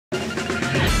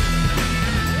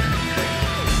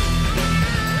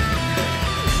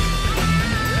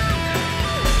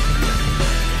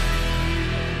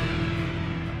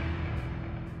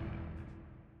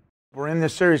in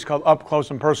this series called Up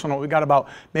Close and Personal. We've got about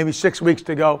maybe 6 weeks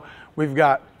to go. We've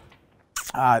got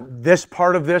this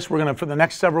part of this. For the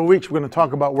next several weeks, we're going to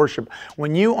talk about worship.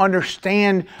 When you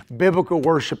understand biblical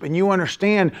worship and you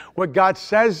understand what God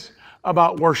says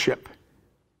about worship,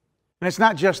 and it's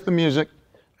not just the music,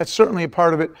 that's certainly a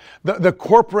part of it. The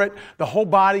corporate, the whole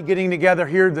body getting together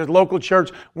here, the local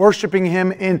church, worshiping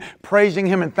Him and praising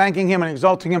Him and thanking Him and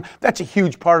exalting Him, that's a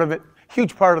huge part of it.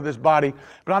 Huge part of this body.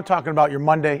 But I'm talking about your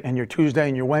Monday and your Tuesday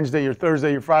and your Wednesday, your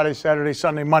Thursday, your Friday, Saturday,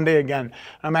 Sunday, Monday again.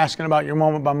 I'm asking about your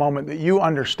moment by moment, that you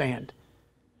understand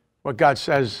what God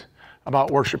says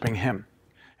about worshiping Him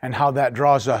and how that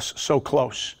draws us so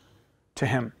close to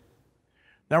Him.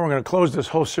 Then we're going to close this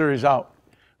whole series out,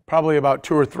 probably about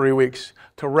 2 or 3 weeks,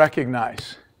 to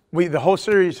recognize. The whole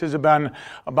series has been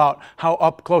about how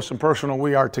up close and personal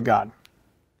we are to God.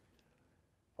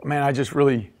 Man, I just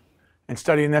really, in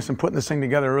studying this and putting this thing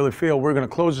together, I really feel we're going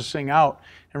to close this thing out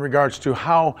in regards to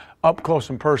how up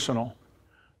close and personal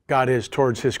God is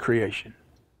towards His creation.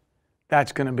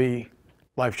 That's going to be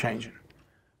life-changing,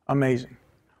 amazing.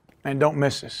 And don't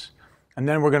miss this. And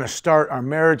then we're going to start our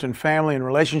marriage and family and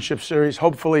relationship series,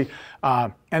 hopefully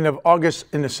end of August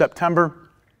into September.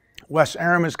 Wes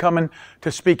Aram is coming to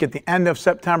speak at the end of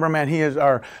September. Man, he is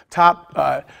our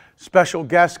top special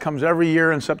guest, comes every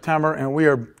year in September, and we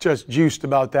are just juiced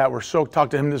about that. We're so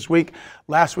talked to him this week.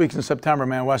 Last week in September,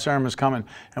 man, Wes Aram is coming,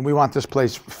 and we want this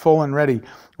place full and ready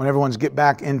when everyone's get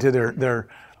back into their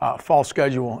fall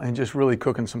schedule and just really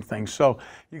cooking some things. So,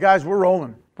 you guys, we're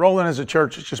rolling as a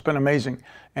church. It's just been amazing,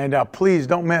 and please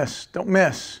don't miss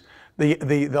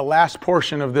the last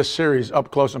portion of this series, Up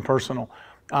Close and Personal.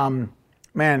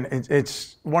 Man,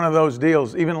 it's one of those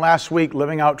deals. Even last week,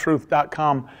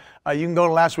 livingouttruth.com, you can go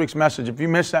to last week's message. If you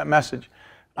missed that message,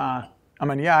 I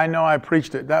know I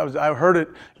preached it. I heard it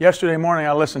yesterday morning.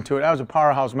 I listened to it. That was a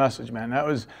powerhouse message, man. That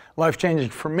was life-changing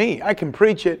for me. I can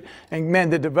preach it, and man,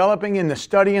 the developing and the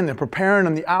studying, the preparing,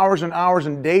 and the hours and hours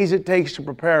and days it takes to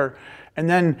prepare. And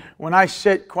then when I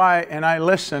sit quiet and I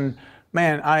listen,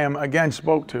 man, I am again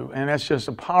spoke to. And that's just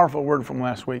a powerful word from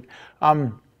last week.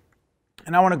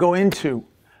 And I want to go into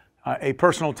a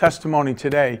personal testimony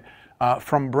today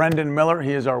from Brendan Miller.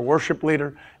 He is our worship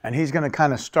leader, and he's going to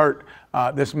kind of start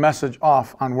this message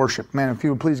off on worship. Man, if you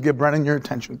would please give Brendan your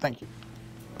attention. Thank you.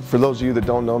 For those of you that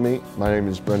don't know me, my name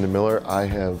is Brendan Miller. I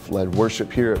have led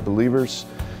worship here at Believers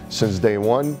since day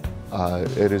one.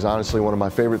 It is honestly one of my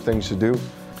favorite things to do.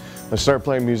 I started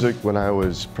playing music when I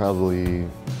was probably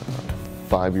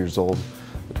 5 years old.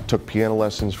 Took piano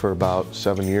lessons for about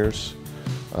 7 years.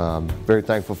 Very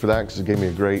thankful for that because it gave me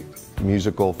a great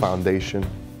musical foundation.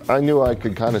 I knew I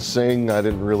could kind of sing. I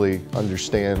didn't really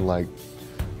understand like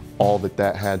all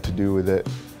that had to do with it,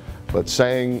 but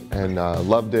sang and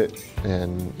loved it,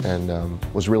 and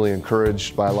was really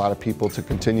encouraged by a lot of people to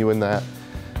continue in that.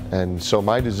 And so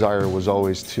my desire was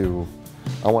always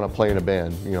I want to play in a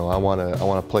band. You know, I want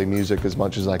to play music as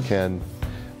much as I can,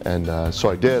 and so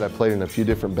I did. I played in a few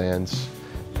different bands,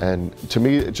 and to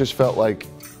me it just felt like,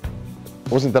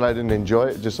 it wasn't that I didn't enjoy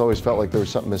it, just always felt like there was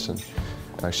something missing.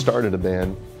 And I started a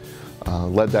band,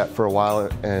 led that for a while,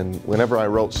 and whenever I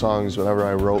wrote songs, whenever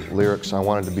I wrote lyrics, I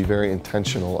wanted to be very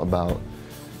intentional about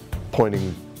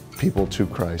pointing people to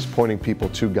Christ, pointing people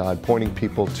to God, pointing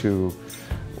people to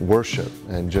worship,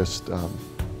 and just,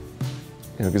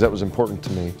 because that was important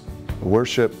to me.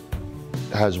 Worship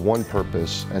has one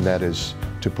purpose, and that is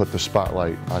to put the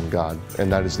spotlight on God,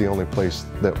 and that is the only place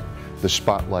that the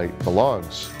spotlight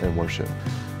belongs in worship.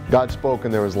 God spoke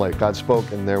and there was light. God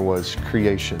spoke and there was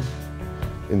creation.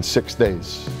 In 6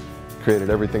 days,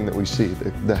 created everything that we see.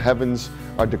 The heavens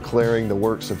are declaring the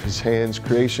works of His hands.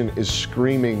 Creation is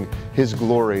screaming His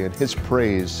glory and His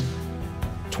praise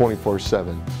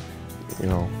 24/7. You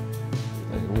know,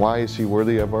 why is He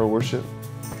worthy of our worship?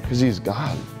 Because He's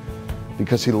God.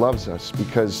 Because He loves us.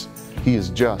 Because He is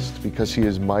just. Because He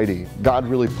is mighty. God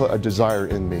really put a desire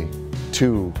in me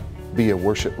to be a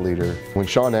worship leader. When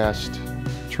Sean asked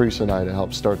Teresa and I to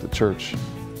help start the church,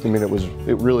 I mean,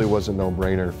 it really was a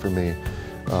no-brainer for me.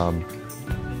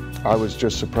 I was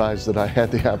just surprised that I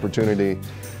had the opportunity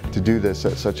to do this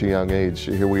at such a young age.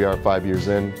 Here we are 5 years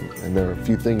in, and there are a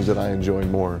few things that I enjoy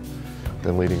more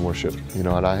than leading worship. You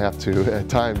know, and I have to, at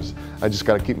times, I just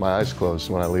got to keep my eyes closed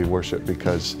when I lead worship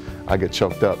because I get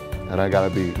choked up, and I got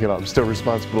to be, I'm still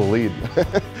responsible to lead.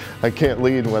 I can't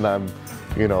lead when I'm,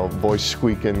 voice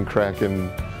squeaking, cracking,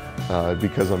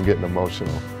 because I'm getting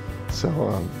emotional.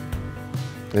 So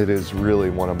it is really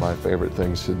one of my favorite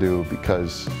things to do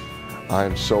because I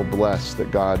am so blessed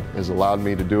that God has allowed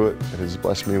me to do it. It has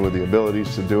blessed me with the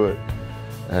abilities to do it.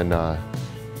 And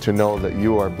to know that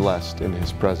you are blessed in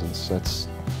His presence,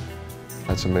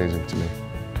 That's amazing to me.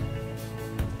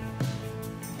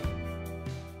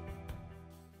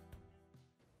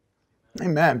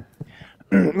 Amen.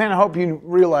 Man, I hope you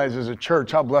realize as a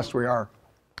church how blessed we are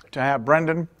to have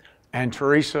Brendan and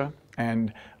Teresa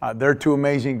and their two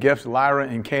amazing gifts, Lyra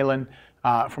and Kaylin,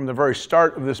 from the very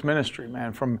start of this ministry,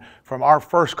 man, from our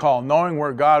first call, knowing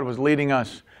where God was leading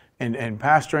us in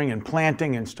pastoring and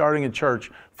planting and starting a church.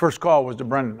 First call was to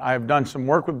Brendan. I have done some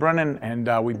work with Brendan,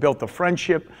 and we built a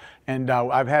friendship, and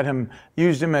I've had him,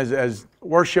 used him as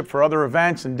worship for other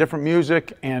events and different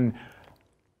music. And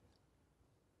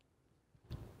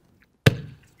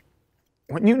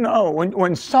when you know,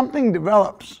 when something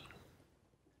develops,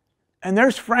 and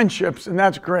there's friendships, and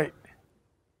that's great.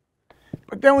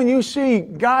 But then when you see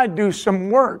God do some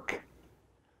work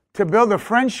to build a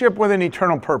friendship with an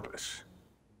eternal purpose,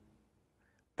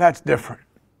 that's different.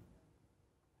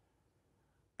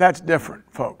 That's different,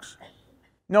 folks.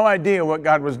 No idea what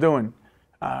God was doing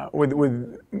with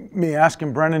me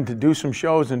asking Brendan to do some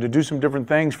shows and to do some different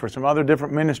things for some other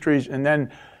different ministries, and then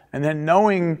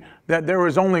knowing that there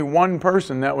was only one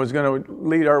person that was going to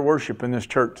lead our worship in this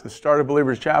church, the Start of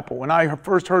Believers Chapel. When I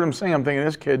first heard him sing, I'm thinking,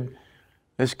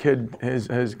 this kid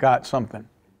has got something.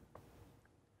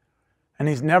 And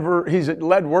he's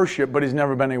led worship, but he's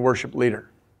never been a worship leader.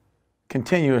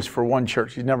 Continuous for one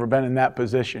church. He's never been in that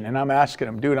position. And I'm asking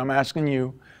him, dude, I'm asking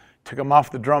you to come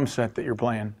off the drum set that you're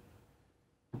playing.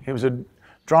 He was a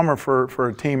drummer for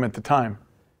a team at the time.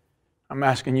 I'm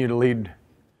asking you to lead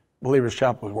Believers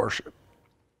Chapel with worship.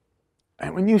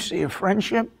 And when you see a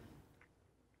friendship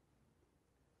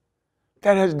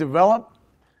that has developed,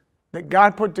 that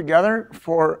God put together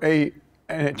for an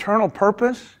eternal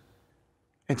purpose,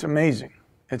 it's amazing.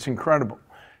 It's incredible.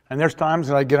 And there's times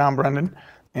that I get on Brendan,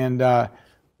 and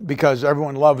because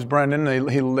everyone loves Brendan, they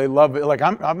love it. Like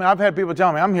I've had people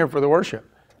tell me, I'm here for the worship.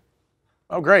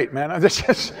 Oh, great, man. This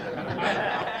is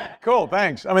cool,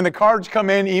 thanks. I mean, the cards come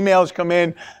in, emails come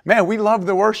in. Man, we love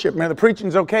the worship, man. The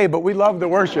preaching's okay, but we love the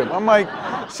worship. I'm like,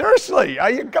 seriously?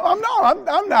 I'm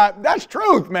not. That's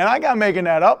truth, man. I'm not making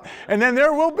that up. And then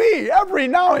there will be every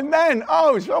now and then,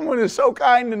 someone is so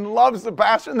kind and loves the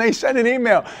pastor, and they send an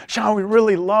email. Sean, we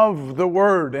really love the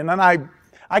word. And then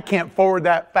I can't forward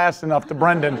that fast enough to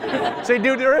Brendan. Say,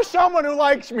 dude, there is someone who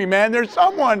likes me, man. There's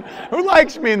someone who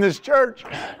likes me in this church.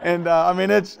 And I mean,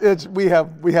 we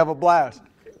have a blast.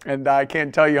 And I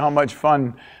can't tell you how much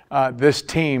fun this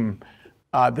team,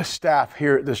 the staff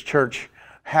here at this church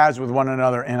has with one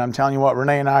another. And I'm telling you what,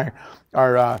 Renee and I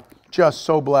are just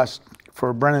so blessed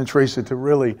for Brendan and Teresa to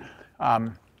really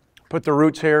put the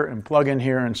roots here and plug in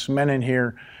here and cement in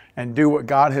here and do what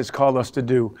God has called us to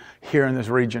do here in this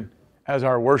region. As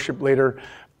our worship leader,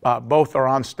 both are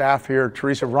on staff here.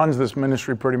 Teresa runs this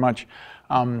ministry pretty much.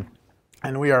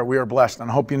 And we are blessed,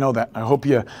 and I hope you know that. I hope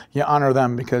you honor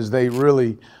them because they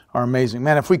really are amazing.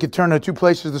 Man, if we could turn to two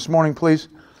places this morning, please.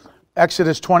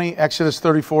 Exodus 20, Exodus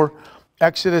 34.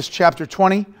 Exodus chapter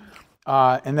 20,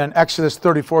 and then Exodus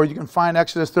 34. You can find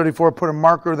Exodus 34, put a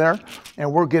marker there,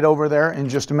 and we'll get over there in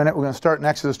just a minute. We're going to start in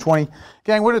Exodus 20.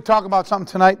 Gang, we're going to talk about something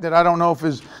tonight that I don't know if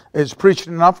is preached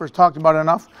enough or is talked about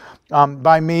enough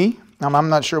by me. I'm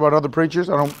not sure about other preachers.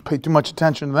 I don't pay too much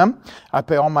attention to them. I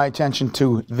pay all my attention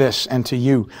to this and to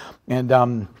you. And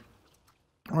we're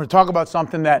going to talk about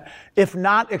something that, if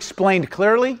not explained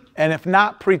clearly and if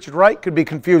not preached right, could be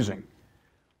confusing.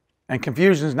 And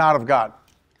confusion is not of God.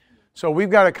 So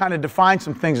we've got to kind of define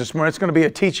some things this morning. It's going to be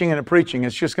a teaching and a preaching.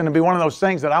 It's just going to be one of those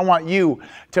things that I want you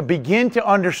to begin to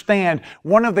understand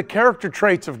one of the character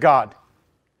traits of God.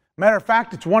 Matter of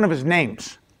fact, it's one of His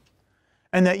names.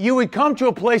 And that you would come to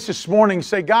a place this morning and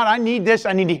say, God, I need this.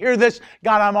 I need to hear this.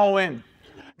 God, I'm all in.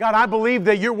 God, I believe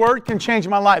that your word can change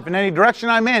my life. In any direction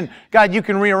I'm in, God, you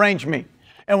can rearrange me.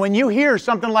 And when you hear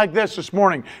something like this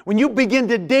morning, when you begin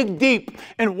to dig deep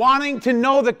and wanting to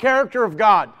know the character of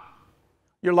God,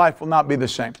 your life will not be the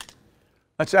same.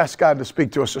 Let's ask God to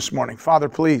speak to us this morning. Father,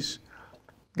 please.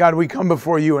 God, we come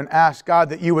before you and ask, God,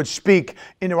 that you would speak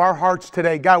into our hearts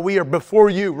today. God, we are before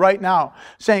you right now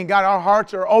saying, God, our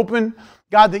hearts are open.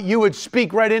 God, that you would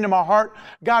speak right into my heart.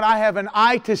 God, I have an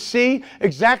eye to see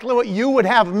exactly what you would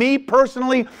have me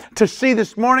personally to see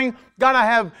this morning. God,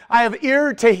 I have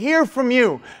ear to hear from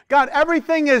you. God,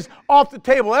 everything is off the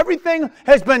table. Everything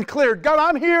has been cleared. God,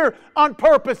 I'm here on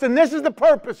purpose, and this is the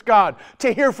purpose, God,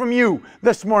 to hear from you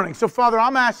this morning. So, Father,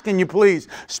 I'm asking you, please,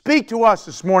 speak to us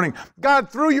this morning.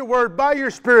 God, through your word, by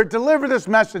your Spirit, deliver this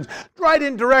message right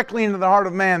in directly into the heart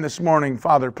of man this morning,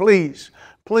 Father. Please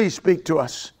speak to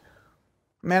us.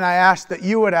 Man, I ask that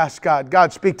you would ask God,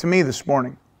 God, speak to me this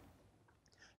morning.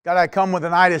 God, I come with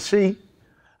an eye to see.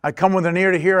 I come with an ear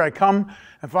to hear. I come,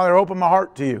 and Father, open my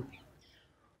heart to you.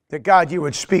 that God, you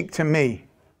would speak to me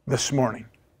this morning.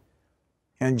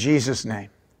 In Jesus' name,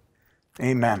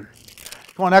 amen.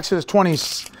 Come on, Exodus 20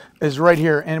 is right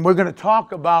here, and we're going to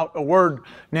talk about a word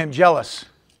named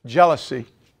jealousy.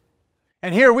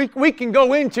 And here we can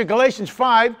go into Galatians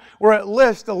 5, where it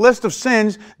lists a list of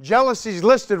sins. Jealousy is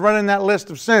listed right in that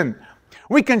list of sin.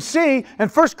 We can see in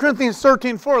 1 Corinthians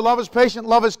 13:4, love is patient,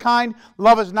 love is kind,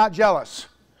 love is not jealous.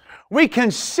 We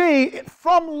can see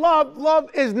from love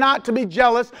is not to be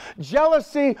jealous.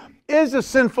 Jealousy is a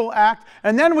sinful act.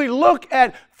 And then we look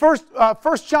at 1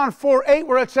 John 4:8,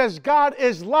 where it says God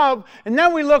is love. And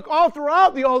then we look all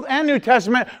throughout the Old and New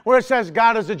Testament where it says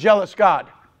God is a jealous God.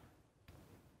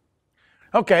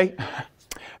 Okay,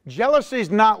 jealousy is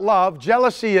not love.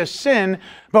 Jealousy is sin.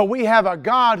 But we have a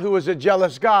God who is a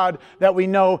jealous God that we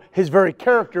know His very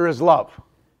character is love.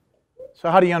 So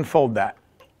how do you unfold that?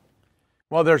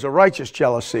 Well, there's a righteous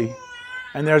jealousy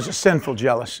and there's a sinful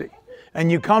jealousy.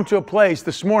 And you come to a place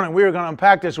this morning, we are going to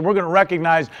unpack this, and we're going to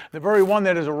recognize the very one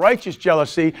that is a righteous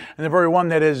jealousy and the very one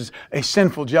that is a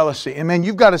sinful jealousy. And man,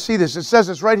 you've got to see this. It says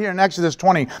this right here in Exodus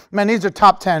 20. Man, these are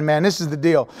top 10, man. This is the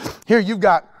deal. Here you've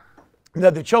got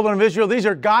the children of Israel. These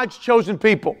are God's chosen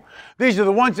people. These are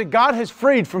the ones that God has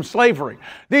freed from slavery.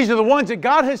 These are the ones that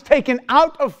God has taken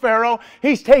out of Pharaoh.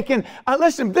 He's taken,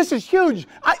 listen, this is huge.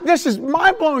 This is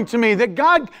mind-blowing to me that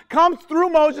God comes through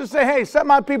Moses and says, hey, set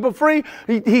my people free.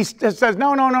 He says,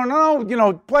 no, you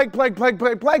know, plague.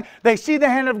 They see the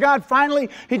hand of God. Finally,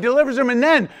 He delivers them. And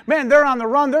then, man, they're on the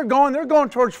run. They're going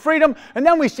towards freedom. And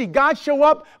then we see God show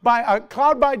up by a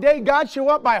cloud by day. God show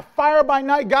up by a fire by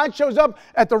night. God shows up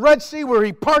at the Red Sea where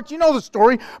He parts. You know the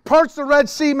story. Parts the Red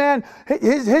Sea, man.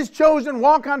 His chosen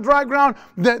walk on dry ground.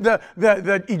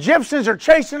 The Egyptians are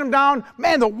chasing them down.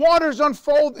 Man, the waters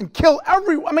unfold and kill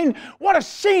everyone. I mean, what a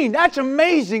scene. That's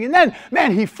amazing. And then,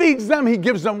 man, He feeds them. He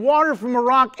gives them water from a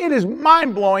rock. It is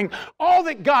mind-blowing, all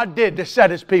that God did to set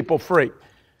His people free.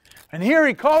 And here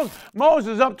He calls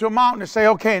Moses up to a mountain to say,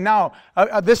 okay, now,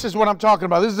 this is what I'm talking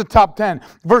about. This is the top 10.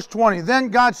 Verse 20, then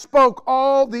God spoke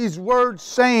all these words,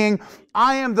 saying,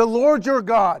 I am the Lord your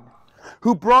God,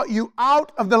 who brought you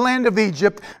out of the land of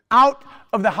Egypt, out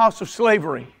of the house of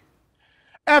slavery.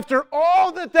 After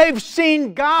all that they've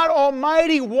seen, God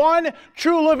Almighty, one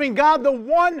true living God, the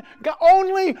one,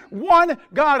 only one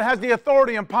God has the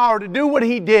authority and power to do what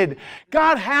He did.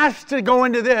 God has to go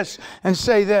into this and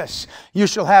say this, you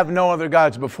shall have no other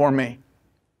gods before me.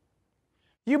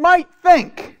 You might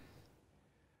think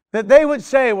that they would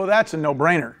say, well, that's a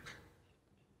no-brainer.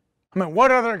 I mean,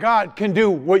 what other God can do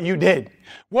what you did?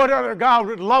 What other God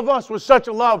would love us with such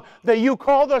a love that you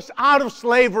called us out of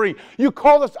slavery? You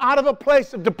called us out of a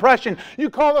place of depression. You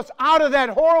called us out of that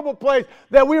horrible place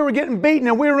that we were getting beaten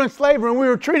and we were in slavery and we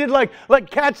were treated like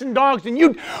cats and dogs.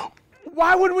 And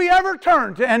why would we ever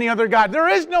turn to any other God? There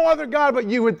is no other God, but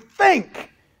you would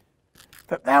think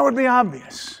that would be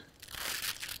obvious.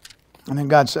 And then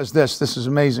God says this is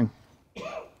amazing.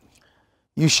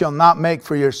 You shall not make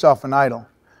for yourself an idol,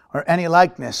 or any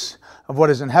likeness of what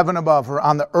is in heaven above, or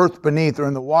on the earth beneath, or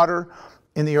in the water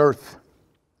in the earth.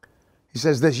 He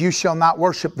says this, you shall not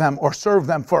worship them or serve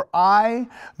them, for I,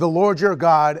 the Lord your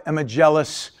God, am a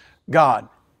jealous God.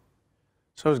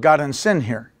 So is God in sin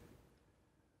here?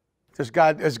 Is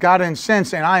God in sin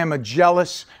saying, I am a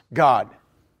jealous God?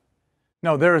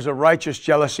 No, there is a righteous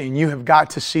jealousy, and you have got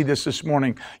to see this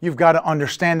morning. You've got to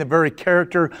understand the very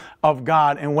character of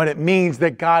God and what it means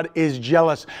that God is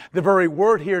jealous. The very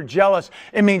word here, jealous,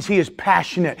 it means He is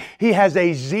passionate. He has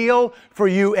a zeal for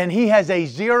you, and He has a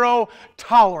zero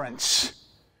tolerance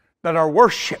that our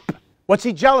worship. What's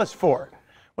He jealous for?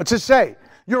 What's it say?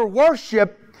 Your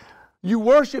worship, you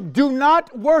worship, do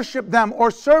not worship them or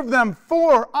serve them,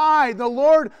 for I, the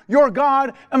Lord your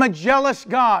God, am a jealous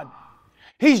God.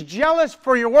 He's jealous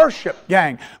for your worship,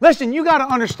 gang. Listen, you got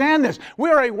to understand this.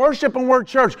 We are a worship and word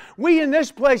church. We in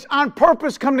this place on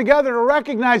purpose come together to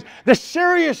recognize the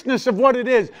seriousness of what it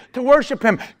is to worship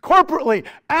Him corporately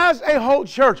as a whole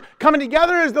church, coming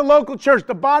together as the local church,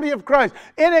 the body of Christ,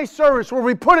 in a service where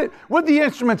we put it with the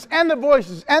instruments and the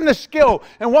voices and the skill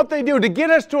and what they do to get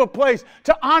us to a place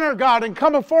to honor God and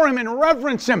come before Him and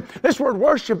reverence Him. This word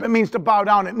worship, it means to bow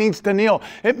down. It means to kneel.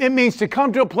 It means to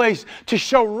come to a place to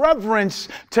show reverence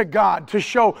to God,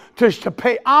 to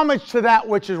pay homage to that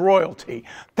which is royalty.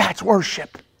 That's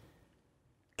worship.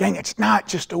 Gang, it's not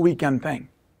just a weekend thing.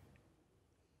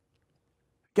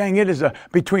 Gang, it is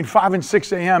between 5 and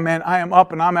 6 a.m., man. I am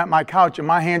up and I'm at my couch and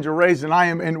my hands are raised and I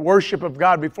am in worship of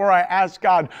God before I ask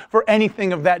God for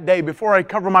anything of that day, before I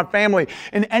cover my family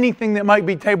in anything that might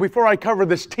be tabled, before I cover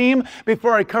this team,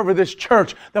 before I cover this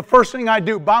church. The first thing I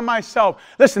do by myself,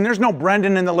 listen, there's no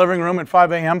Brendan in the living room at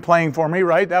 5 a.m. playing for me,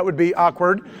 right? That would be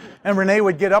awkward. And Renee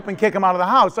would get up and kick him out of the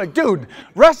house. Like, dude,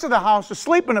 rest of the house is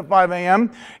sleeping at 5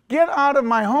 a.m. Get out of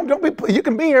my home. You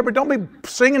can be here, but don't be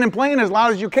singing and playing as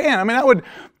loud as you can. I mean,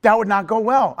 that would not go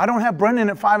well. I don't have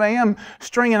Brendan at 5 a.m.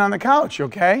 stringing on the couch,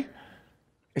 okay?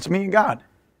 It's me and God.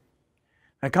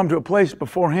 I come to a place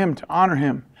before Him to honor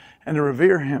Him and to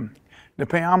revere Him, to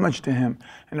pay homage to Him,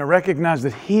 and to recognize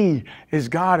that He is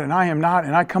God and I am not.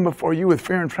 And I come before you with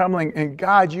fear and trembling. And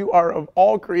God, you are of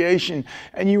all creation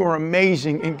and you are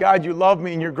amazing. And God, you love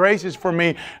me and your grace is for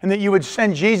me, and that you would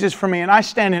send Jesus for me. And I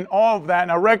stand in awe of that.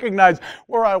 And I recognize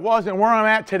where I was and where I'm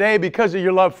at today because of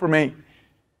your love for me.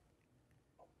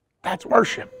 That's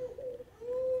worship.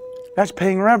 That's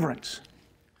paying reverence.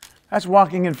 That's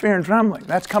walking in fear and trembling.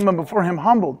 That's coming before Him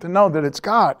humbled to know that it's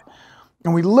God.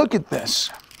 And we look at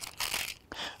this.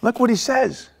 Look what He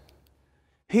says.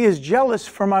 He is jealous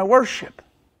for my worship.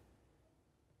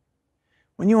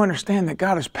 When you understand that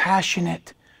God is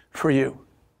passionate for you,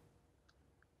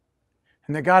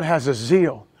 and that God has a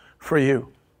zeal for you,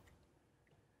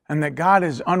 and that God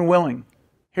is unwilling,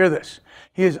 hear this,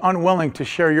 He is unwilling to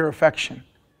share your affection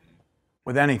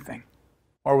with anything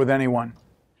or with anyone.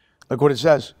 Look what it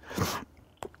says.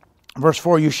 Verse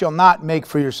 4, you shall not make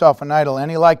for yourself an idol,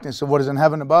 any likeness of what is in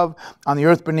heaven above, on the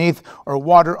earth beneath, or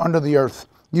water under the earth.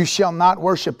 You shall not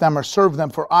worship them or serve them,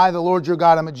 for I, the Lord your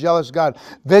God, am a jealous God,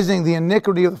 visiting the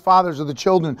iniquity of the fathers of the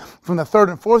children from the third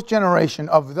and fourth generation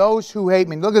of those who hate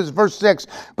me. Look at this, verse 6.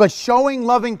 But showing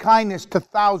loving kindness to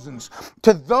thousands,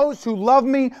 to those who love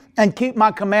me and keep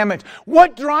my commandments.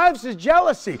 What drives this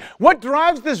jealousy? What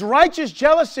drives this righteous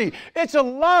jealousy? It's a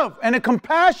love and a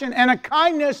compassion and a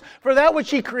kindness for that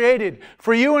which He created,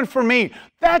 for you and for me.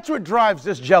 That's what drives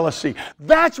this jealousy.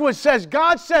 That's what says,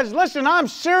 God says, listen, I'm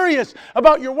serious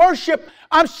about your worship.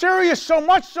 I'm serious so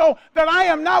much so that I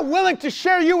am not willing to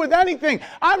share you with anything.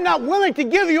 I'm not willing to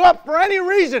give you up for any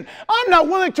reason. I'm not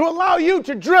willing to allow you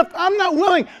to drift. I'm not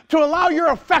willing to allow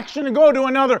your affection to go to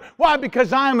another. Why?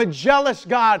 Because I am a jealous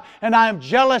God and I am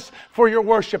jealous for your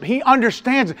worship. He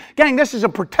understands it. Gang, this is a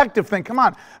protective thing. Come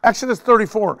on. Exodus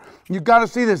 34. You've got to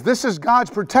see this. This is God's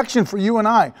protection for you and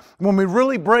I when we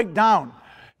really break down.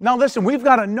 Now listen, we've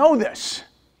got to know this.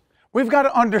 We've got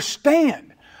to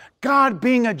understand God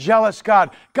being a jealous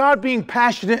God, God being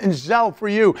passionate and zeal for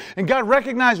you, and God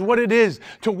recognize what it is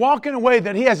to walk in a way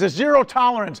that He has a zero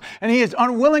tolerance and He is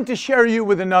unwilling to share you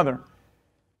with another.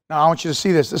 Now I want you to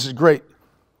see this. This is great.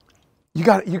 You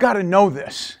got to know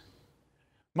this.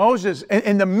 Moses,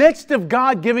 in the midst of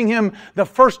God giving him the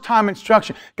first time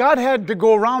instruction, God had to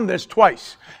go around this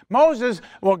twice.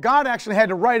 God actually had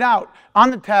to write out on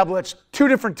the tablets 2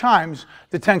 different times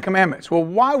the 10 commandments. Well,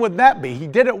 why would that be? He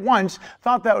did it once,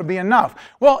 thought that would be enough.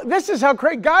 Well, this is how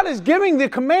great God is giving the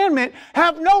commandment,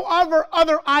 have no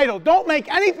other idol. Don't make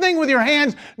anything with your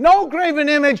hands, no graven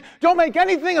image. Don't make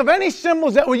anything of any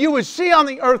symbols that you would see on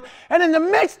the earth. And in the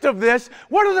midst of this,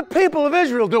 what do the people of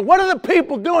Israel do? What are the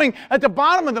people doing at the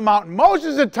bottom of the mountain?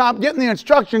 Moses at the top getting the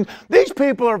instructions. These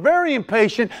people are very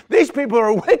impatient. These people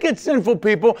are wicked, sinful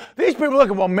people. These people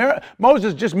look, well,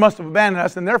 Moses just must have abandoned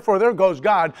us, and therefore there goes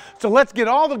God. So let's get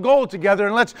all the gold together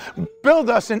and let's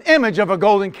build us an image of a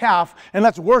golden calf and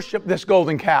let's worship this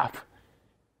golden calf.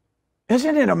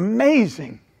 Isn't it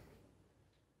amazing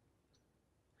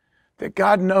that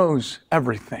God knows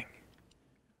everything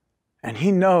and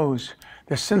He knows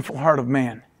the sinful heart of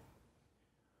man?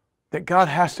 That God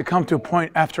has to come to a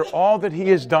point after all that He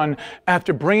has done,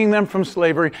 after bringing them from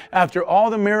slavery, after all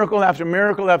the miracle after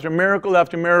miracle after miracle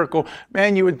after miracle,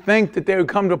 man, you would think that they would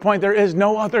come to a point, there is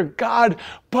no other God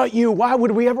but you. Why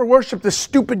would we ever worship the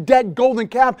stupid dead golden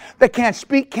calf that can't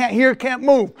speak, can't hear, can't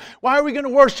move? Why are we going to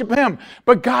worship him?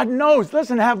 But God knows,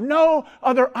 listen, have no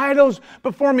other idols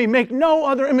before me. Make no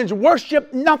other image.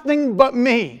 Worship nothing but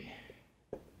me.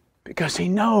 Because He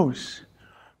knows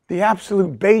the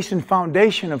absolute base and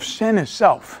foundation of sin is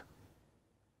self.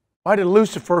 Why did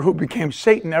Lucifer, who became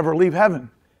Satan, ever leave heaven?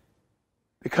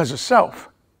 Because of self.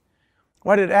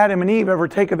 Why did Adam and Eve ever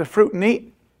take of the fruit and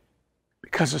eat?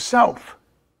 Because of self.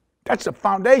 That's the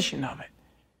foundation of it.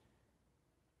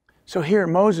 So here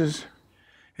Moses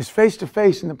is face to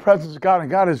face in the presence of God, and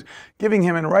God is giving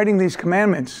him and writing these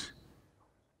commandments.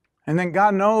 And then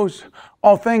God knows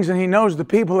all things, and He knows the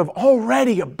people have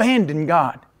already abandoned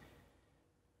God.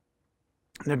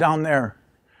 They're down there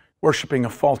worshiping a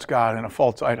false god and a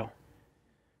false idol.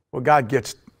 Well, God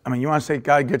gets I mean, you want to say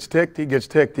God gets ticked? He gets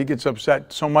ticked. He gets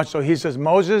upset so much so he says,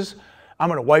 Moses, I'm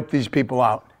going to wipe these people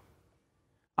out.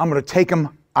 I'm going to take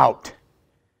them out.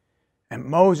 And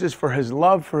Moses, for his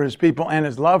love for his people and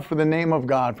his love for the name of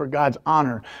God, for God's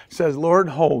honor, says, Lord,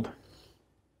 hold.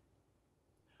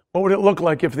 What would it look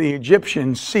like if the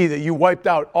Egyptians see that you wiped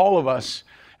out all of us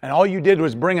and all you did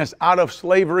was bring us out of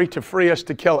slavery to free us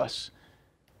to kill us?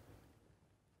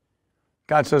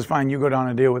 God says, fine, you go down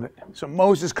and deal with it. So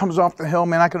Moses comes off the hill,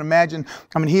 man, I can imagine.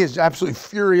 I mean, he is absolutely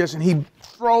furious, and he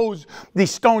throws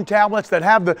these stone tablets that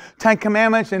have the Ten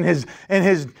Commandments in his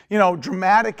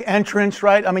dramatic entrance,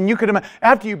 right? I mean, you could imagine,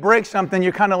 after you break something,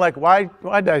 you're kind of like, why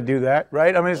did I do that,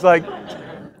 right? I mean, it's like,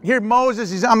 here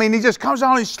Moses, he just comes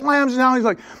out, he slams it down, he's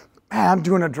like, man, I'm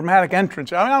doing a dramatic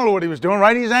entrance. I don't know what he was doing,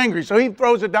 right? He's angry, so he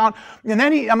throws it down. And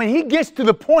then he gets to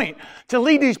the point to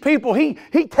lead these people. He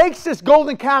takes this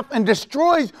golden calf and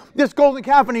destroys this golden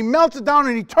calf, and he melts it down,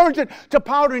 and he turns it to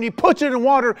powder, and he puts it in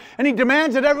water, and he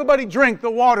demands that everybody drink the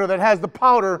water that has the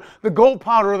powder, the gold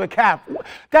powder of the calf.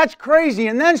 That's crazy.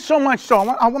 And then so much so,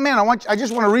 I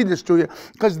just want to read this to you,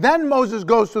 because then Moses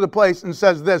goes to the place and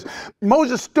says this.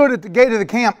 Moses stood at the gate of the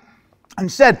camp and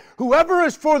said, whoever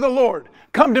is for the Lord,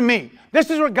 come to me. This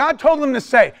is what God told him to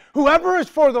say. Whoever is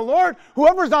for the Lord,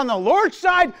 whoever's on the Lord's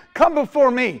side, come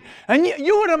before me. And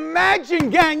you would imagine,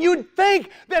 gang, you'd think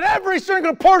that every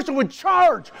single person would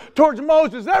charge towards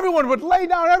Moses. Everyone would lay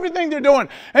down everything they're doing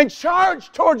and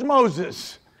charge towards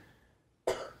Moses.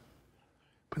 But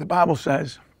the Bible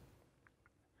says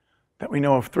that we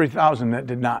know of 3,000 that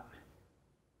did not.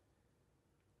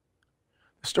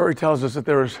 The story tells us that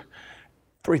there was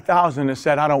 3,000 that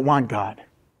said, I don't want God.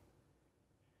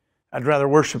 I'd rather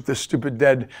worship this stupid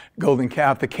dead golden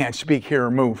calf that can't speak, hear, or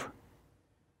move,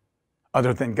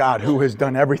 other than God who has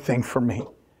done everything for me,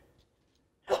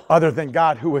 other than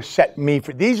God who has set me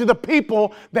free. These are the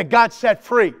people that God set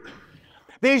free.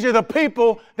 These are the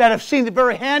people that have seen the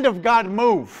very hand of God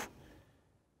move.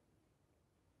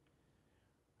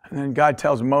 And then God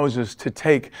tells Moses to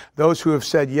take those who have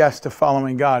said yes to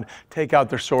following God, take out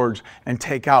their swords and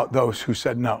take out those who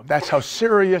said no. That's how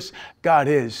serious God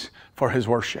is for his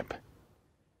worship.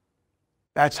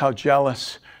 That's how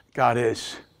jealous God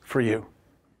is for you.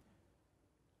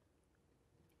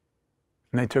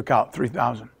 And they took out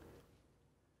 3,000.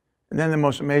 And then the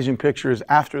most amazing picture is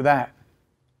after that,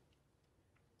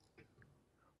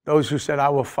 those who said, I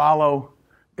will follow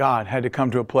God, had to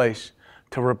come to a place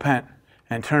to repent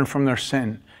and turn from their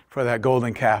sin for that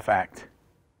golden calf act.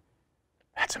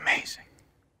 That's amazing.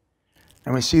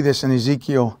 And we see this in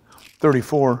Ezekiel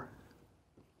 34.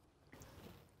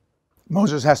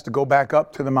 Moses has to go back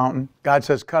up to the mountain. God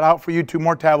says, cut out for you 2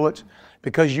 more tablets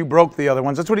because you broke the other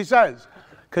ones. That's what he says.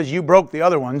 Because you broke the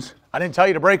other ones. I didn't tell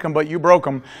you to break them, but you broke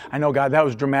them. I know, God, that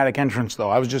was dramatic entrance, though.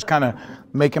 I was just kind of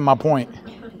making my point.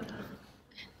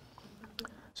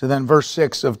 So then verse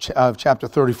 6 of chapter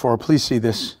 34, please see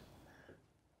this.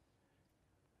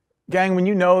 Gang, when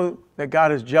you know that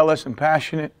God is jealous and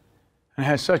passionate and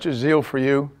has such a zeal for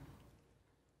you,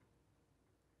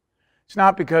 it's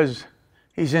not because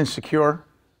he's insecure.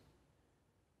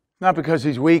 It's not because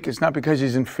he's weak. It's not because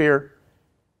he's in fear.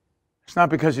 It's not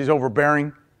because he's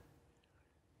overbearing.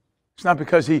 It's not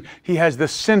because he has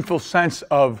this sinful sense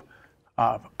of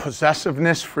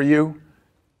possessiveness for you,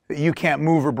 that you can't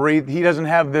move or breathe. He doesn't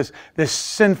have this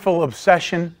sinful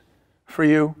obsession for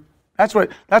you. That's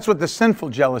what the sinful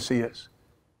jealousy is.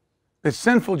 The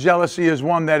sinful jealousy is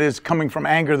one that is coming from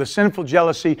anger. The sinful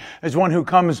jealousy is one who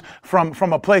comes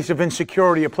from a place of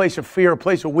insecurity, a place of fear, a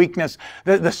place of weakness.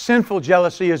 The sinful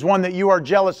jealousy is one that you are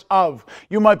jealous of.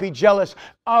 You might be jealous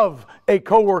of a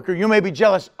coworker. You may be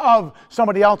jealous of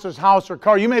somebody else's house or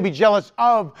car. You may be jealous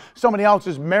of somebody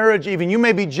else's marriage even. You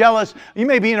may be jealous. You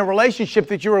may be in a relationship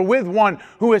that you are with one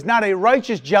who is not a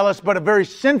righteous jealous, but a very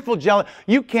sinful jealous.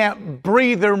 You can't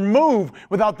breathe or move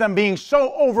without them being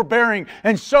so overbearing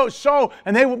and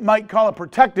and they might call it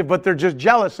protective, but they're just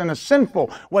jealous in a sinful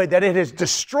way that it has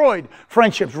destroyed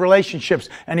friendships, relationships,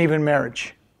 and even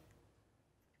marriage.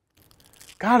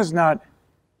 God is not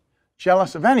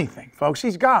jealous of anything, folks.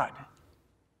 He's God.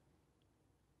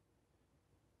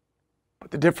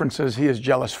 But the difference is he is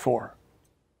jealous for.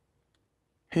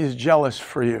 He is jealous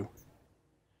for you.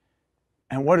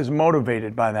 And what is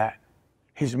motivated by that?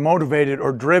 He's motivated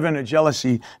or driven to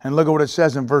jealousy. And look at what it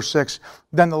says in verse 6.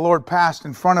 Then the Lord passed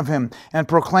in front of him and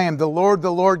proclaimed, the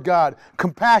Lord God,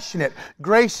 compassionate,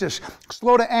 gracious,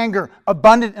 slow to anger,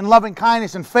 abundant in loving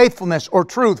kindness and faithfulness or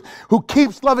truth, who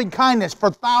keeps loving kindness for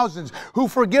thousands, who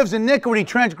forgives iniquity,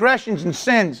 transgressions, and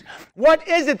sins. What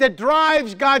is it that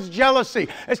drives God's jealousy?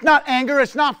 It's not anger,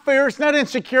 it's not fear, it's not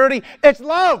insecurity, it's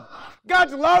love.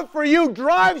 God's love for you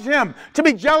drives him to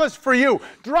be jealous for you,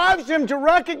 drives him to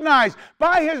recognize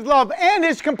by his love and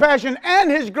his compassion and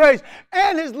his grace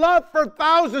and his love for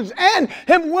thousands and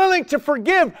him willing to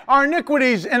forgive our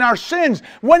iniquities and our sins.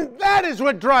 When that is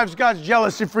what drives God's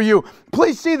jealousy for you.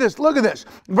 Please see this. Look at this.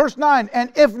 Verse 9,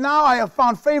 and if now I have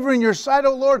found favor in your sight,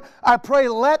 O Lord, I pray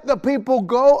let the people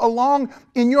go along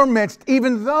in your midst,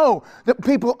 even though the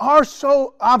people are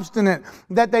so obstinate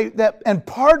and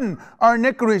pardon our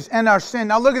iniquities and our sin.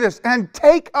 Now look at this. And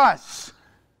take us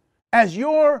as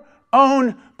your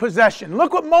own possession.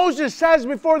 Look what Moses says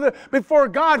before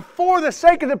God for the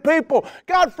sake of the people.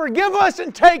 God, forgive us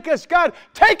and take us. God,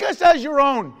 take us as your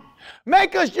own.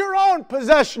 Make us your own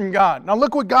possession, God. Now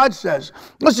look what God says.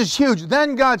 This is huge.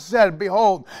 Then God said,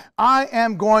 behold, I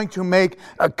am going to make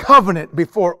a covenant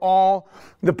before all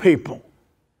the people.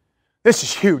 This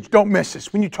is huge. Don't miss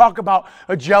this. When you talk about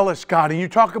a jealous God and you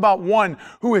talk about one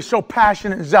who is so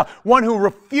passionate and zealous, one who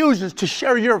refuses to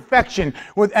share your affection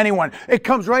with anyone, it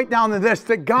comes right down to this,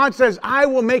 that God says, I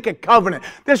will make a covenant.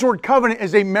 This word covenant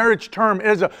is a marriage term.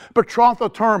 It is a betrothal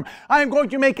term. I am going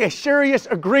to make a serious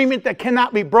agreement that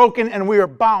cannot be broken, and we are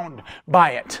bound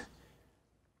by it.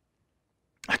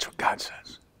 That's what God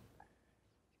says.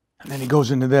 And then he goes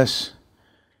into this.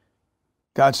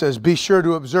 God says, be sure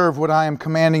to observe what I am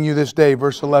commanding you this day.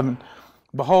 Verse 11,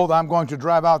 behold, I'm going to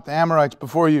drive out the Amorites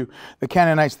before you, the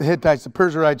Canaanites, the Hittites, the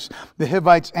Perizzites, the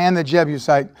Hivites, and the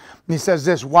Jebusites. And he says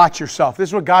this, watch yourself. This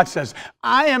is what God says.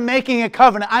 I am making a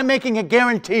covenant. I'm making a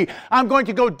guarantee. I'm going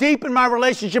to go deep in my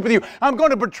relationship with you. I'm going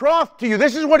to betroth to you.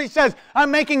 This is what he says.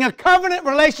 I'm making a covenant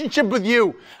relationship with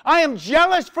you. I am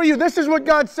jealous for you. This is what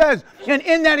God says. And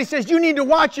in that he says, you need to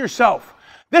watch yourself.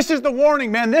 This is the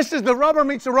warning, man. This is the rubber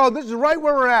meets the road. This is right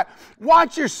where we're at.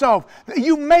 Watch yourself.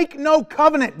 You make no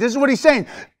covenant. This is what he's saying.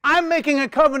 I'm making a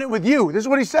covenant with you. This is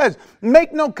what he says.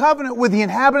 Make no covenant with the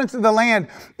inhabitants of the land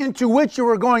into which you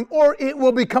are going, or it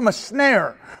will become a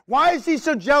snare. Why is he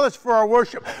so jealous for our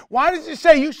worship? Why does he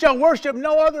say, you shall worship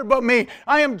no other but me?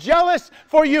 I am jealous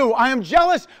for you. I am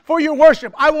jealous for your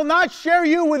worship. I will not share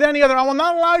you with any other. I will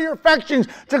not allow your affections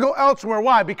to go elsewhere.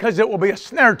 Why? Because it will be a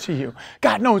snare to you.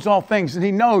 God knows all things, and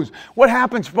he knows what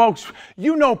happens, folks.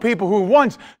 You know people who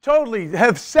once totally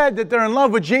have said that they're in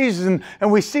love with Jesus,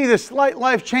 and we see this slight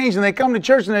life change, and they come to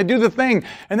church and they do the thing,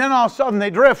 and then all of a sudden they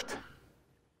drift.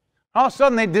 All of a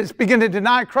sudden they just begin to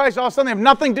deny Christ. All of a sudden they have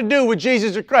nothing to do with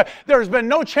Jesus or Christ. There has been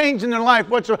no change in their life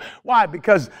whatsoever. Why?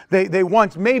 Because they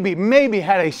once maybe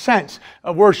had a sense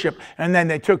of worship, and then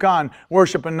they took on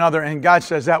worship another, and God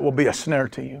says that will be a snare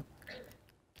to you.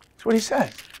 That's what he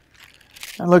said.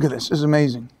 And look at this. This is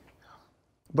amazing.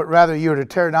 But rather you are to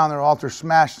tear down their altar,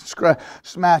 smash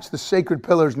the sacred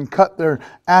pillars, and cut their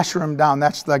Asherim down.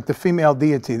 That's like the female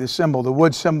deity, the symbol, the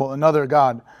wood symbol, another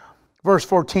god. Verse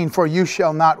 14, for you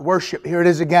shall not worship. Here it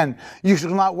is again. You shall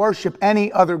not worship any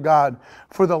other god.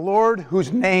 For the Lord,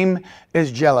 whose name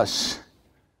is jealous,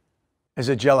 is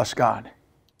a jealous God.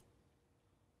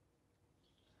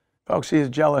 Folks, he is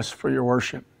jealous for your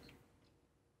worship.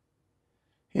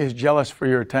 He is jealous for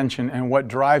your attention, and what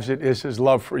drives it is his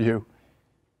love for you.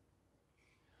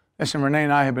 Listen, Renee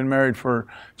and I have been married for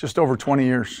just over 20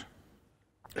 years.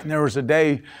 And there was a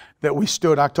day that we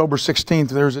stood, October 16th,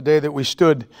 there was a day that we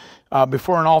stood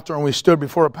before an altar, and we stood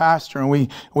before a pastor, and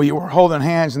we were holding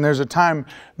hands, and there's a time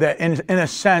that in a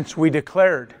sense we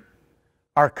declared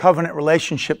our covenant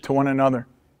relationship to one another.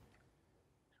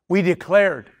 We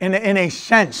declared in a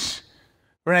sense,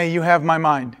 Renee, you have my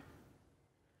mind.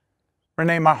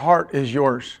 Renee, my heart is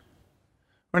yours.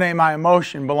 Renee, my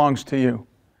emotion belongs to you.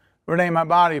 Renee, my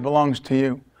body belongs to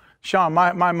you. Sean,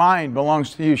 my mind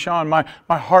belongs to you. Sean, my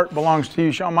heart belongs to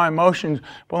you. Sean, my emotions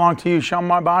belong to you. Sean,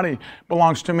 my body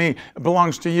belongs to me. It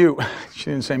belongs to you. She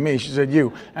didn't say me, she said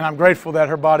you. And I'm grateful that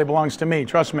her body belongs to me.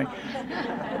 Trust me.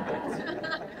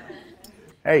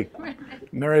 Hey,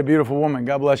 marry a beautiful woman.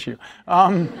 God bless you.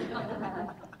 In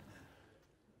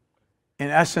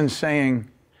essence, saying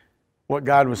what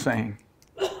God was saying.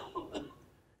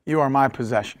 You are my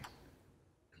possession.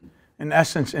 In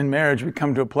essence, in marriage, we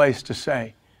come to a place to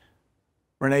say,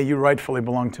 Renee, you rightfully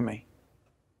belong to me.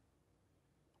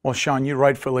 Well, Sean, you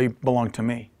rightfully belong to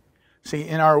me. See,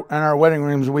 in our wedding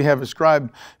rooms, we have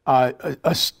ascribed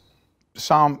a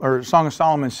Song of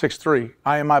Solomon 6:3.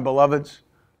 I am my beloved's,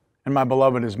 and my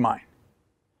beloved is mine.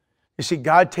 You see,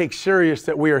 God takes serious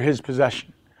that we are his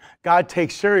possession. God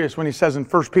takes serious when he says in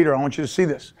 1 Peter, I want you to see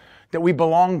this, that we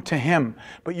belong to him.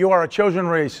 But you are a chosen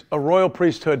race, a royal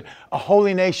priesthood, a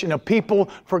holy nation, a people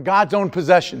for God's own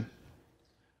possession.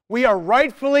 We are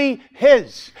rightfully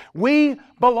His. We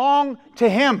belong to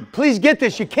Him. Please get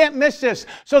this. You can't miss this.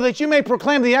 So that you may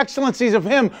proclaim the excellencies of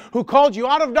Him who called you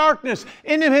out of darkness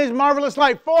into His marvelous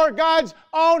light for God's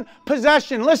own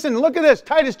possession. Listen, look at this.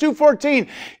 Titus 2:14.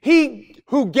 He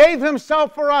who gave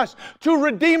Himself for us to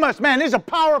redeem us. Man, this is a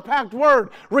power-packed word.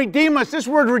 Redeem us. This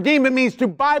word redeem, it means to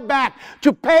buy back,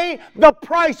 to pay the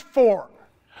price for.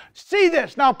 See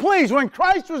this. Now please, when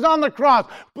Christ was on the cross,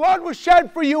 blood was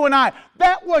shed for you and I.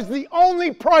 That was the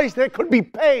only price that could be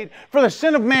paid for the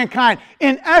sin of mankind.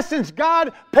 In essence,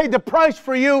 God paid the price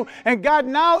for you, and God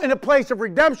now in a place of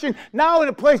redemption, now in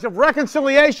a place of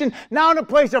reconciliation, now in a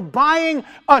place of buying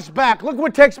us back. Look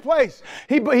what takes place.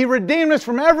 He redeemed us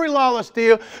from every lawless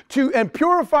deal and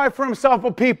purify for Himself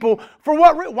a people. For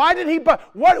what? Why did He?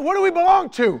 What do we belong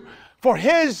to? For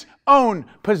His own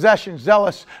possession,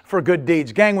 zealous for good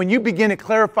deeds. Gang, when you begin to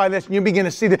clarify this and you begin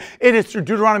to see that it is through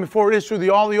Deuteronomy 4, it is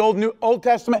through all the Old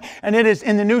Testament, and it is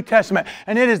in the New Testament,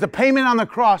 and it is the payment on the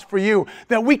cross for you,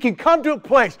 that we can come to a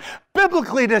place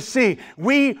biblically to see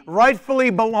we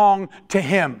rightfully belong to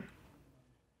Him.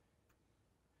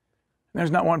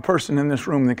 There's not one person in this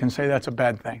room that can say that's a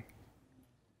bad thing.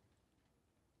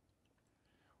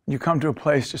 You come to a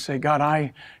place to say, God,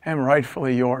 I am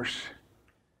rightfully yours.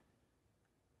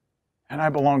 And I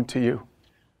belong to you.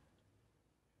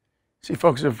 See,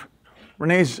 folks, if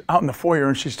Renee's out in the foyer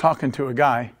and she's talking to a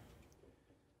guy,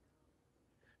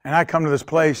 and I come to this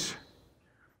place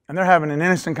and they're having an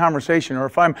innocent conversation, or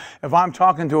if I'm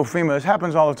talking to a female, this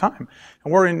happens all the time,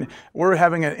 and we're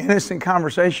having an innocent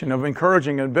conversation of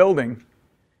encouraging and building.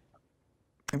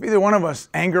 If either one of us,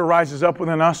 anger rises up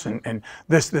within us, and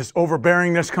this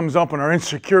overbearingness comes up, and our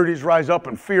insecurities rise up,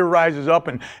 and fear rises up,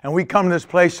 and we come to this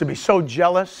place to be so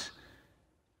jealous.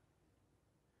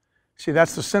 See,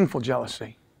 that's the sinful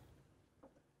jealousy.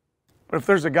 But if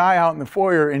there's a guy out in the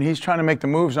foyer and he's trying to make the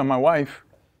moves on my wife,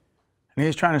 and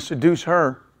he's trying to seduce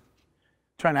her,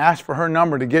 trying to ask for her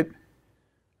number to get,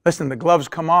 listen, the gloves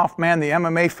come off, man, the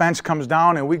MMA fence comes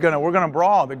down, and we're gonna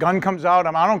brawl. The gun comes out,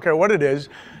 I don't care what it is.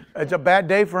 It's a bad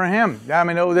day for him. I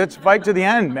mean, it's fight to the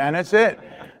end, man, that's it.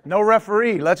 No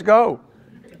referee, let's go.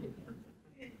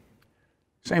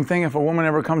 Same thing if a woman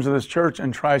ever comes to this church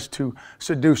and tries to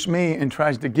seduce me and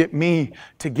tries to get me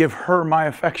to give her my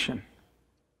affection.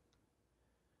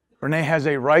 Renee has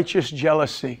a righteous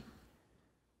jealousy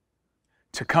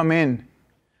to come in.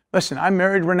 Listen, I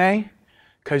married Renee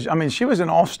because, she was an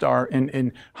all-star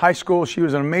in high school. She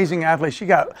was an amazing athlete. She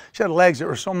had legs that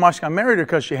were so muscular. I married her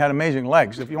because she had amazing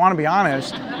legs, if you want to be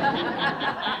honest.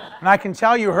 And I can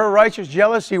tell you her righteous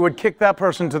jealousy would kick that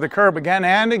person to the curb again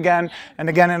and again and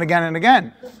again and again and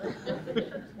again.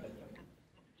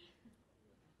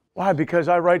 Why? Because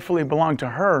I rightfully belong to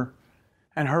her,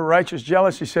 and her righteous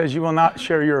jealousy says you will not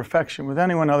share your affection with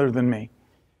anyone other than me.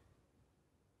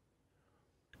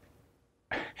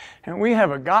 And we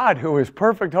have a God who is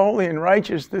perfect, holy, and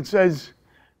righteous that says,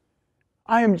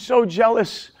 I am so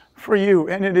jealous for you,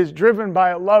 and it is driven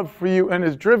by a love for you, and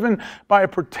is driven by a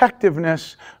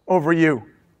protectiveness over you,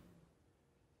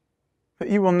 that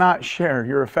you will not share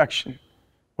your affection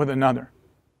with another.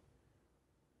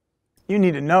 You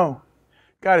need to know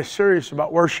God is serious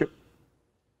about worship.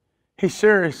 He's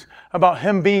serious about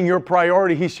Him being your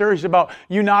priority. He's serious about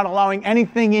you not allowing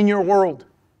anything in your world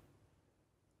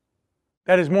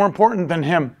that is more important than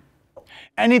Him.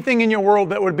 Anything in your world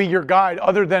that would be your guide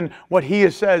other than what He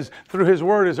says through His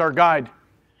Word is our guide.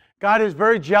 God is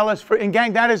very jealous for, and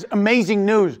gang, that is amazing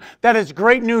news. That is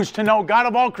great news to know. God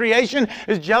of all creation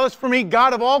is jealous for me.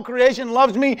 God of all creation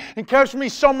loves me and cares for me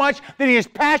so much that He is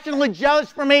passionately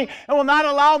jealous for me and will not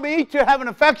allow me to have an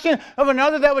affection of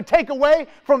another that would take away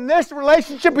from this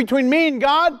relationship between me and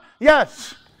God.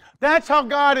 Yes, that's how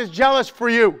God is jealous for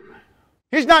you.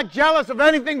 He's not jealous of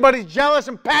anything, but He's jealous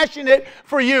and passionate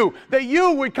for you. That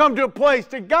you would come to a place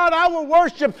that, God, I will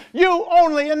worship you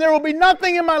only, and there will be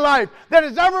nothing in my life that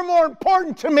is ever more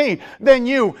important to me than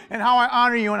you, and how I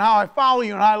honor you, and how I follow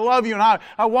you, and how I love you, and how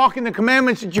I walk in the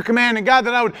commandments that you command. And God,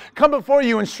 that I would come before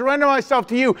you and surrender myself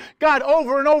to you, God,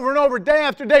 over and over and over, day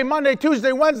after day, Monday,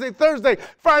 Tuesday, Wednesday, Thursday,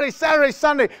 Friday, Saturday,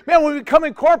 Sunday. Man, when we come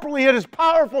in corporately, it is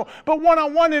powerful, but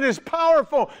one-on-one, it is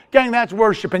powerful. Gang, that's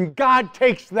worship, and God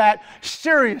takes that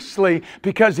seriously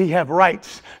because He has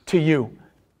rights to you.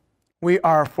 We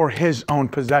are for His own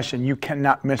possession. You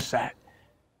cannot miss that.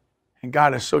 And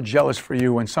God is so jealous for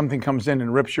you when something comes in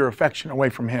and rips your affection away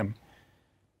from Him.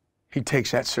 He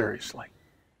takes that seriously.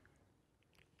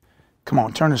 Come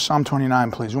on, turn to Psalm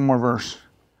 29, please. One more verse.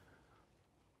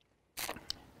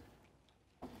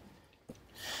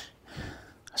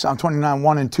 Psalm 29,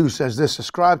 1 and 2 says this,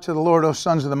 Ascribe to the Lord, O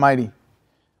sons of the mighty.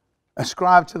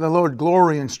 Ascribe to the Lord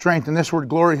glory and strength. And this word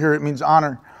glory here, it means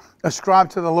honor.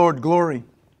 Ascribe to the Lord glory.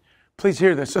 Please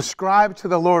hear this. Ascribe to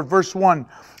the Lord. Verse 1,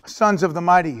 sons of the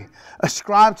mighty.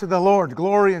 Ascribe to the Lord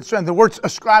glory and strength. The word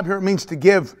ascribe here, it means to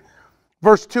give.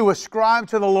 Verse 2, ascribe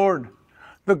to the Lord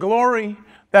the glory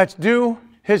that's due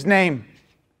His name.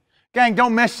 Gang,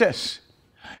 don't miss this.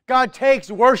 God takes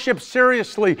worship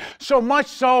seriously, so much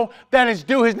so that it's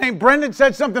due His name. Brendan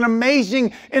said something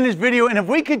amazing in his video, and if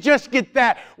we could just get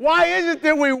that. Why is it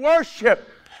that we worship?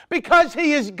 Because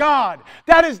He is God.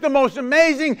 That is the most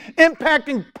amazing,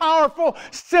 impacting, powerful,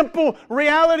 simple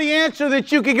reality answer that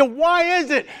you can get. Why is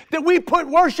it that we put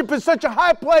worship in such a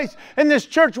high place in this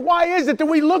church? Why is it that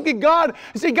we look at God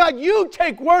and say, God, you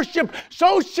take worship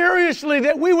so seriously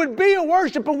that we would be a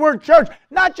worship and word church,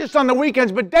 not just on the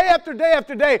weekends, but day after day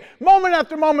after day, moment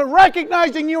after moment,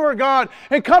 recognizing you are God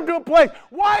and come to a place.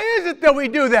 Why is it that we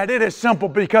do that? It is simple,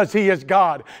 because He is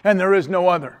God and there is no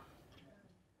other.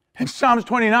 In Psalms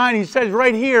 29, he says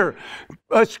right here,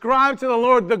 ascribe to the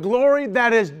Lord the glory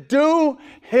that is due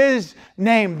His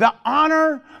name, the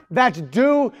honor that's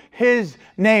due His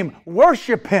name.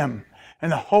 Worship Him in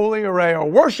the holy array, or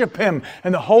worship Him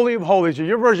in the holy of holies. Or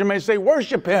your version may say,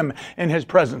 worship Him in His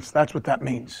presence. That's what that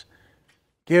means.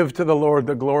 Give to the Lord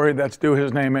the glory that's due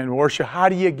His name and worship. How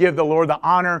do you give the Lord the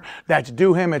honor that's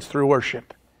due Him? It's through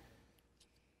worship.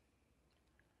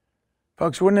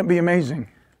 Folks, wouldn't it be amazing?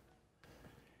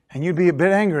 And you'd be a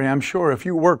bit angry, I'm sure, if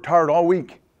you worked hard all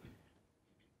week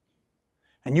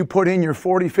and you put in your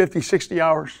 40, 50, 60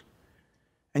 hours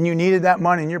and you needed that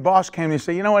money, and your boss came and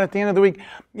said, you know what, at the end of the week,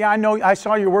 yeah, I know, I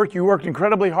saw your work. You worked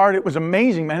incredibly hard. It was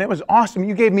amazing, man. It was awesome.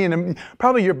 You gave me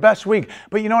probably your best week,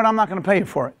 but you know what, I'm not going to pay you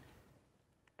for it.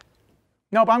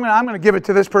 Nope, I'm going to give it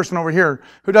to this person over here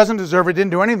who doesn't deserve it,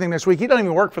 didn't do anything this week. He doesn't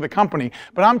even work for the company,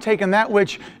 but I'm taking that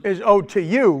which is owed to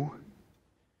you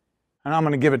and I'm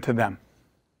going to give it to them.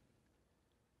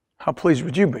 How pleased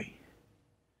would you be?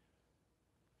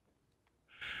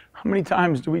 How many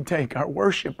times do we take our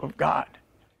worship of God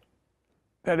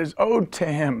that is owed to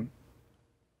Him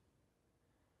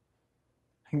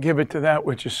and give it to that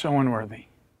which is so unworthy?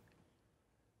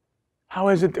 How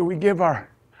is it that we give our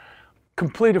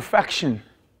complete affection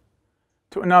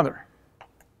to another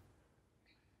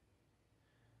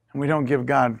and we don't give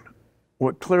God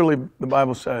what clearly the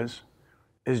Bible says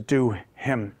is due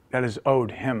Him, that is owed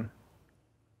Him?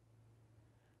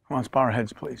 Come on, let's bow our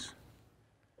heads, please.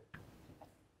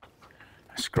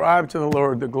 Ascribe to the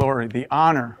Lord the glory, the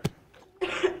honor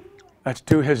that's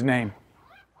due His name.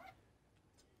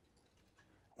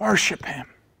 Worship Him.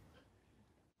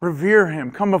 Revere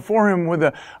Him. Come before Him with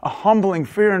a humbling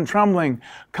fear and trembling.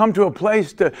 Come to a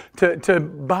place to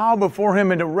bow before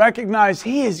Him and to recognize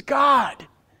He is God.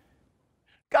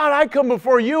 God, I come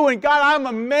before you, and God, I'm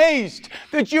amazed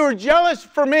that you are jealous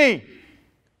for me.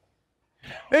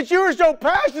 That you are so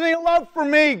passionately in love for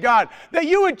me, God. That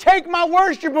you would take my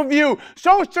worship of you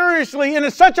so seriously in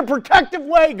such a protective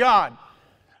way, God.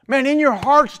 Man, in your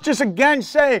hearts, just again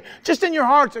say, just in your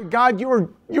hearts, God, you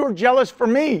are jealous for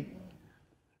me.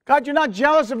 God, you're not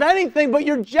jealous of anything, but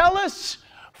you're jealous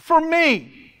for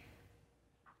me.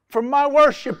 For my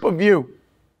worship of you.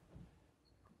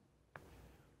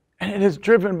 And it is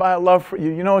driven by a love for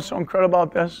you. You know what's so incredible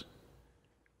about this?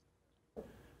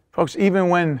 Folks, even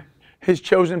when His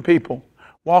chosen people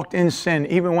walked in sin,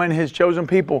 even when His chosen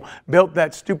people built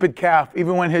that stupid calf,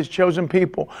 even when His chosen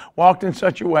people walked in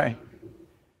such a way,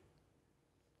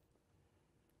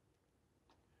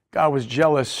 God was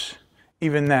jealous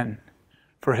even then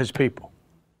for His people.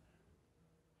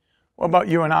 What about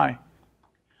you and I?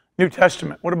 New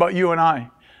Testament, what about you and I?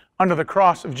 Under the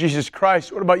cross of Jesus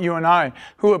Christ, what about you and I,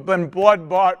 who have been blood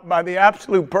bought by the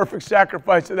absolute perfect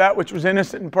sacrifice of that which was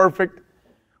innocent and perfect?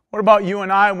 What about you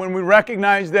and I when we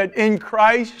recognize that in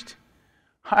Christ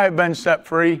I have been set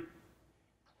free?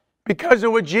 Because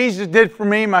of what Jesus did for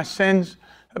me, my sins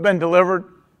have been delivered.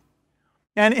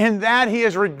 And in that He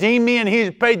has redeemed me, and He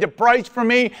has paid the price for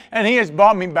me, and He has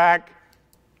bought me back.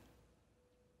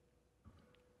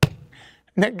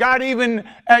 And that God, even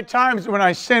at times when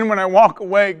I sin, when I walk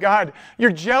away, God,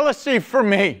 your jealousy for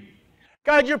me,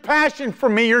 God, your passion for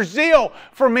me, your zeal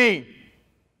for me,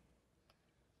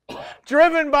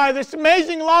 driven by this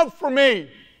amazing love for me,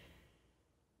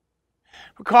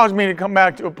 it caused me to come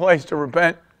back to a place to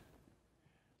repent.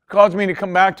 It caused me to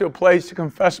come back to a place to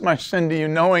confess my sin to you,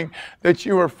 knowing that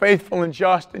you are faithful and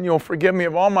just and you'll forgive me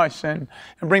of all my sin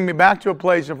and bring me back to a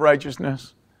place of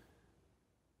righteousness.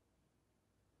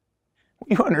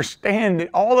 You understand that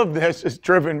all of this is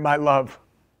driven by love.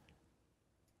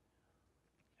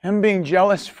 Him being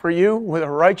jealous for you with a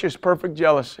righteous, perfect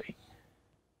jealousy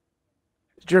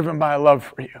is driven by a love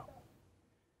for you.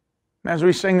 As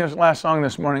we sing this last song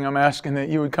this morning, I'm asking that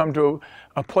you would come to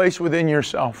a place within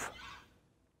yourself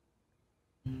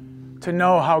to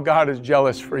know how God is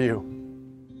jealous for you.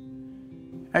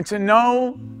 And to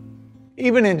know,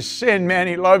 even in sin, man,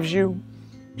 He loves you.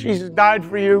 Jesus died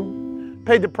for you,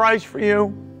 paid the price for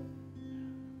you.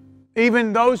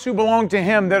 Even those who belong to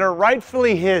Him that are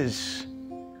rightfully His.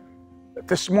 But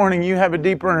this morning you have a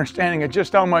deeper understanding of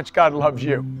just how much God loves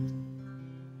you.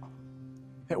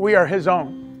 That we are His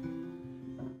own.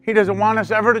 He doesn't want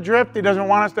us ever to drift. He doesn't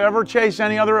want us to ever chase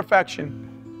any other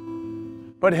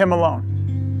affection but Him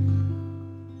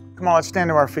alone. Come on, let's stand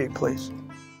to our feet, please.